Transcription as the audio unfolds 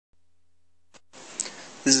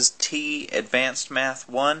This is T Advanced Math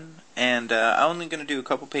 1, and I'm only going to do a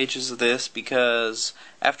couple pages of this because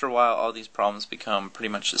after a while all these problems become pretty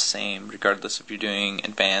much the same regardless if you're doing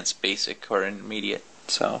advanced, basic, or intermediate.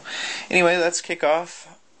 So anyway, let's kick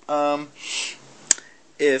off.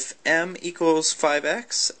 If m equals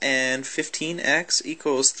 5x and 15x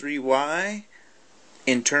equals 3y,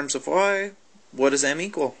 in terms of y, what does m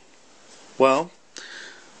equal? Well,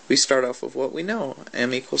 we start off with what we know.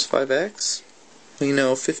 M equals 5x. We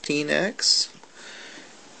know 15x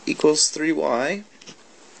equals 3y.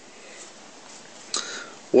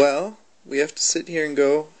 Well, we have to sit here and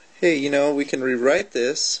go, hey, we can rewrite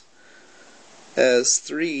this as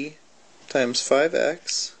 3 times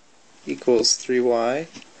 5x equals 3y.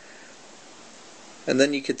 And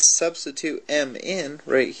then you could substitute m in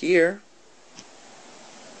right here.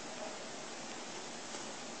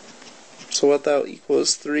 So what that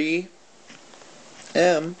equals 3m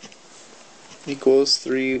equals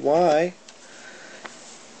 3y,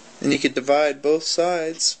 and you could divide both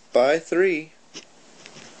sides by 3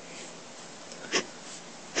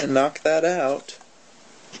 and knock that out,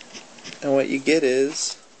 and what you get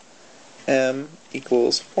is m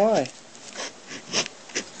equals y.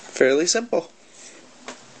 Fairly simple.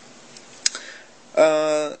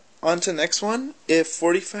 On to the next one. If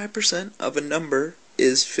 45% of a number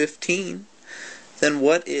is 15, then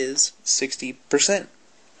what is 60%?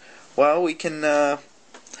 Well, we can do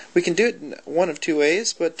it in one of two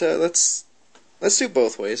ways, but let's do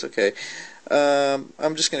both ways. Okay,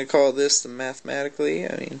 I'm just going to call this the mathematically.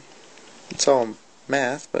 I mean, it's all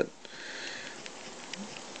math, but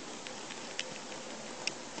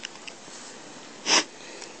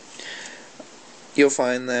you'll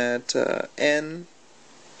find that n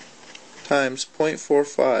times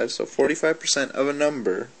 0.45, so 45% of a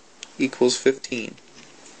number equals 15.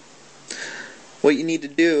 What you need to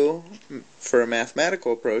do for a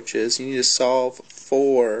mathematical approach is you need to solve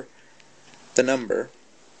for the number,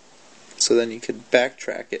 so then you could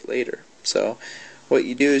backtrack it later. So what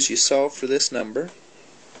you do is you solve for this number,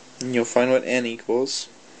 and you'll find what n equals.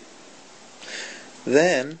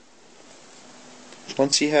 Then,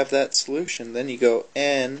 once you have that solution, then you go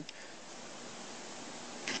n,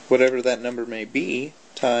 whatever that number may be,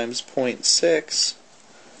 times 0.6,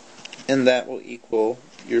 and that will equal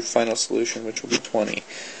your final solution, which will be 20.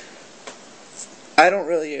 I don't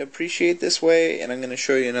really appreciate this way, and I'm going to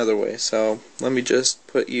show you another way. So let me just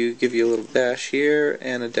give you a little dash here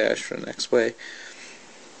and a dash for the next way.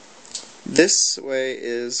 This way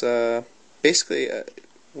is basically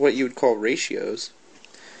what you would call ratios.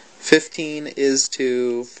 15 is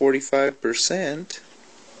to 45%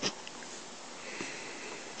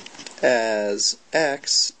 as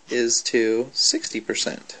x is to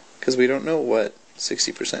 60%, because we don't know what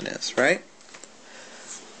 60% is, right?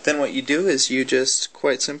 Then what you do is you just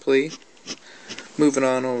quite simply move it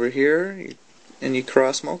on over here and you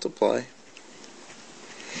cross multiply.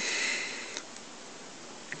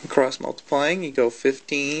 Cross multiplying, you go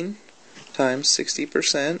 15 times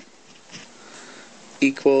 60%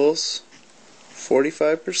 equals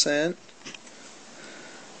 45%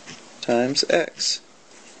 times x.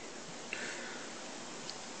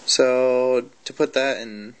 So to put that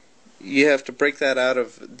in, you have to break that out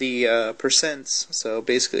of the percents. So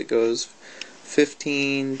basically it goes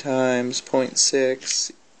 15 times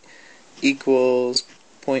 0.6 equals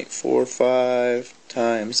 0.45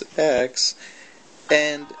 times x.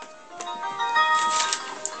 And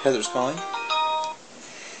Heather's calling,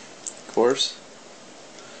 of course.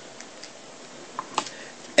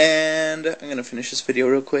 And I'm going to finish this video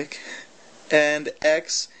real quick. And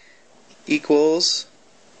x equals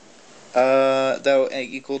that will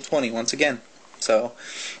equal 20 once again. So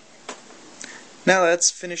now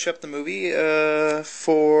let's finish up the movie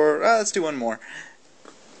let's do one more.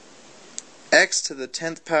 X to the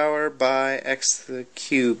 10th power by x to the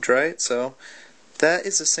cubed, right? So that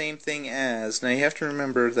is the same thing as, now you have to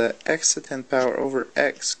remember that x to the 10th power over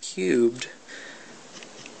x cubed,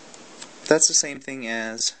 that's the same thing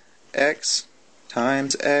as x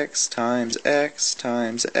times x times x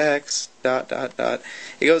times x dot dot dot.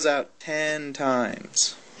 It goes out 10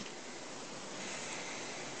 times.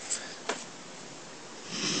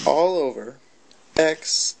 All over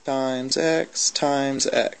x times x times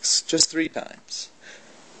x, just 3 times.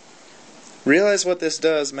 Realize what this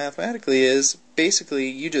does mathematically is basically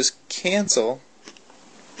you just cancel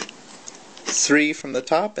 3 from the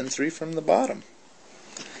top and 3 from the bottom,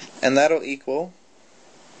 and that'll equal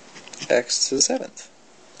x to the 7th.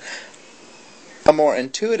 A more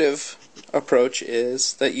intuitive approach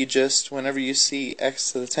is that you just, whenever you see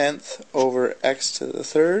x to the 10th over x to the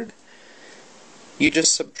 3rd, you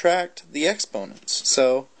just subtract the exponents.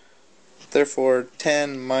 So, therefore,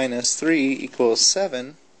 10 minus 3 equals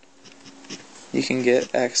 7. You can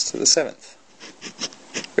get x to the 7th.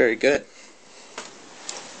 Very good.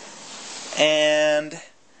 And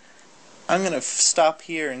I'm going to stop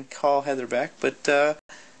here and call Heather back, but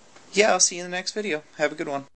yeah, I'll see you in the next video. Have a good one.